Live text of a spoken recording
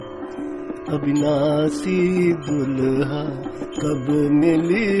अविनाशी दुल्हा कब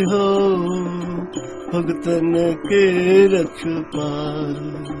मिली हो, भगतन के रखपाल।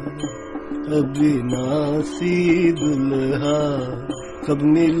 अविनाशी दुल्हा कब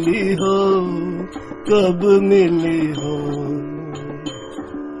मिली हो, कब मिली हो।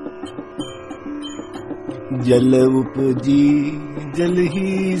 जल उपजी जल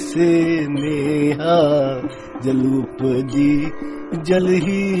ही से नेहा, जल उपजी जल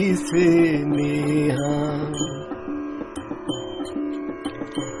ही से नेहा।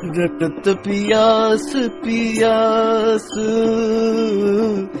 रटत पियास पियास,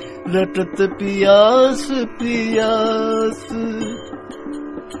 रटत पियास पियास।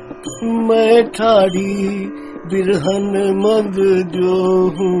 मैं ठाड़ी बिरहन मद जो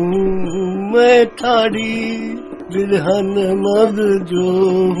हूँ, मैं ठाड़ी बिरहन मद जो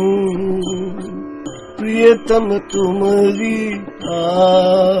हूँ। प्रियतम तुम्हारी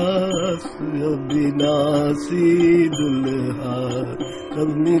आस, अविनाशी दुल्हा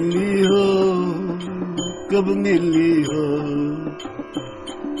कब मिली हो, कब मिली हो।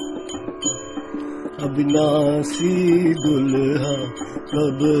 अविनाशी दुल्हा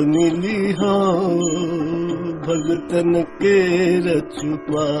कब मिली हो, भगतन के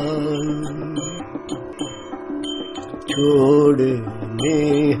रखपाल। छोड़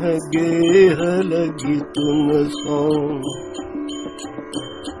नेह गेह लगी तुम सो,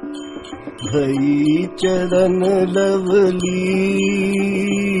 भई चरण लवलीन।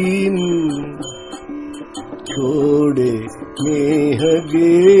 छोड़े नेह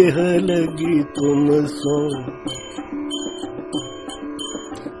गेह लगी तुम सो,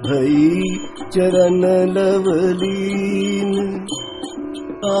 भई चरण लवलीन।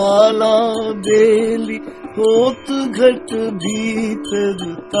 ताला बेली होत घट भीतर,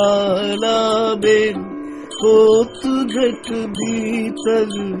 ताला बेली होत घट भीतर।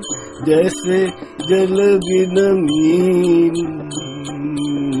 जैसे जल बिन मीन,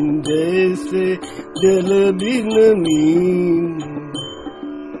 जैसे जल बिन मीन।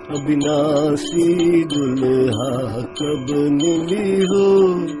 अविनाशी दुल्हा कब मिली हो,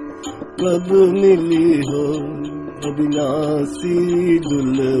 कब मिली हो। अविनाशी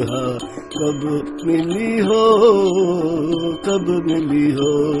दुल्हा कब मिली हो, कब मिली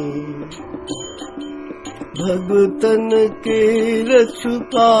हो। भगतन के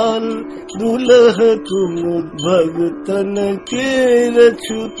रखपाल दुल्ह तुम, भगतन के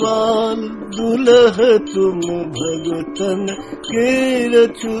रखपाल दुल्ह तुम, भगतन के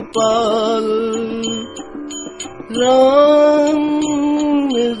रखपाल। राम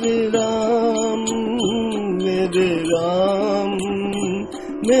मेरे राम, मेरे राम,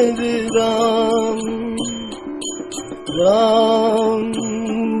 मेरे राम। राम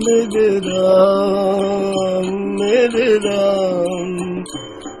मेरे राम, मेरे राम,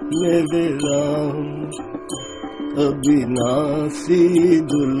 मेरे राम। अविनाशी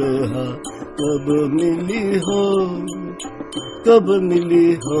दुल्हा कब मिली हो, कब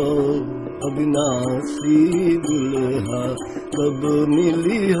मिली हो। अविनाशी दुल्हा कब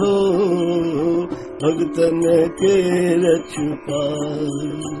मिली हो, भगतन के रखपाल।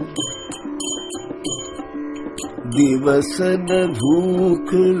 दिवस न भूख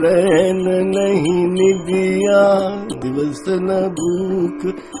रैन नहीं निदिया, दिवस न भूख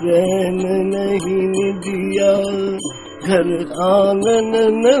रैन नहीं निदिया। घर आंगन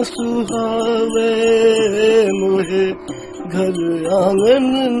न सुहावे मुझे, घर आंगन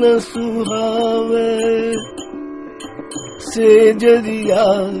न सुहावे। सेजरिया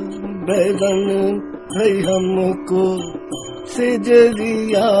बैरन भई हमको,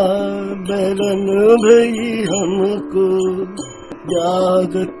 सेजरिया बैरन भई हमको।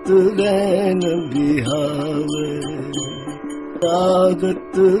 जागत रैन बिहावे,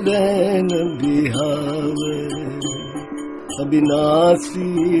 जागत रैन बिहावे।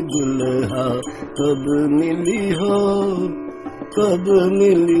 अविनाशी दुल्हा कब मिली हो, कब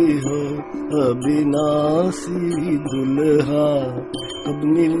मिली हो। अविनाशी दुल्हा कब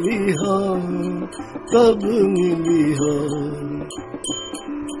मिली हो, कब मिली हो।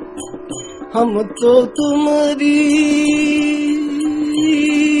 हम तो तुम्हारी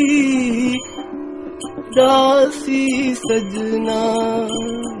दासी सजना,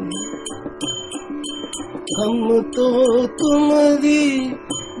 हम तो तुम्हारी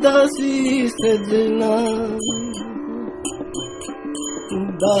दासी सजना।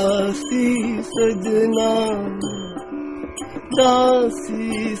 दासी सजना,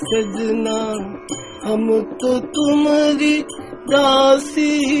 दासी सजना। हम तो तुम्हारी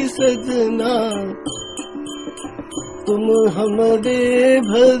दासी सजना। तुम हमारे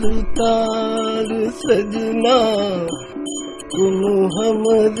भरतार सजना, तुम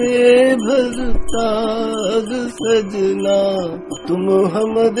हमरे भरतार सजना, तुम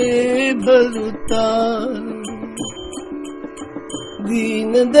हमरे भरतार।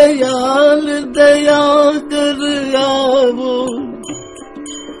 दीन दयाल दया कर आवो,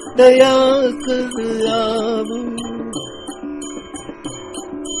 दया कर आवो।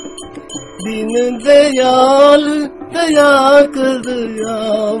 दीन दयाल दया कर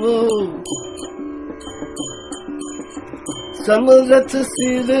आवो। समरथ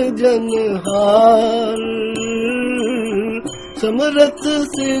सिरजनहार, समरथ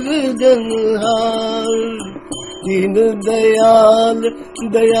सिरजनहार। दीन दयाल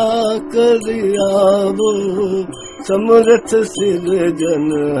दया कर आवो, समरथ सिरजनहार।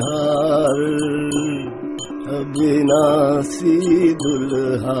 अविनाशी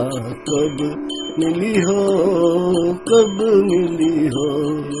दुल्हा कब मिली हो, कब मिली हो।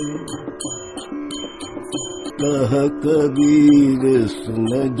 कह कबीर सुन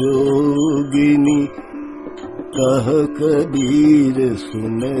जोगिनी, कह कबीर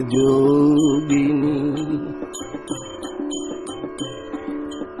सुन जोगिनी।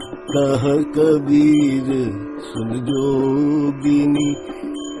 कह कबीर सुन जोगिनी,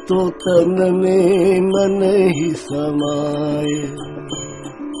 तो तन में मन ही समाए,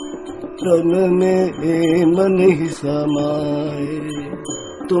 तन में मन ही समाए।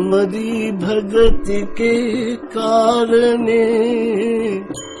 तुम्हारी भगति के कारणे,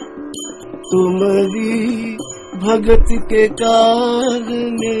 तुम्हारी भगति के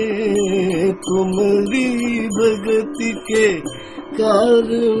कारणे, तुम्हारी भगति के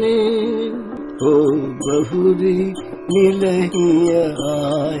कारणे। हो बहुरी मिलही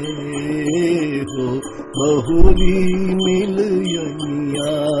आए, हो बहुरी मिलही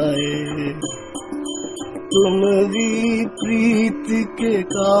आए। तुम्हारी प्रीति के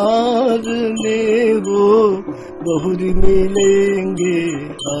कारणे हो बहुरी मिलेंगे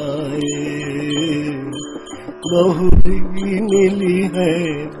आए, बहुरी मिली है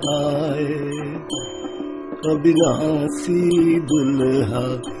आए। अविनाशी दुल्हा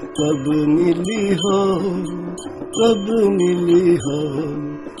कब मिली हो, कब मिली हो।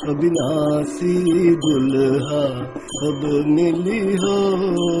 अविनाशी दुल्हा कब मिली हो।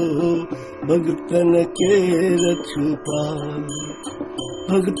 भगतन के रछुपाल,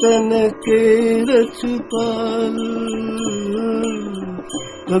 भगतन के रछुपाल,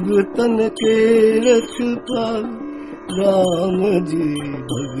 भगतन के रछुपाल। राम जी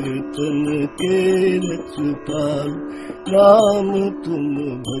भगतन के रछुपाल, राम तुम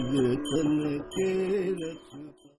भगतन के रछुपाल।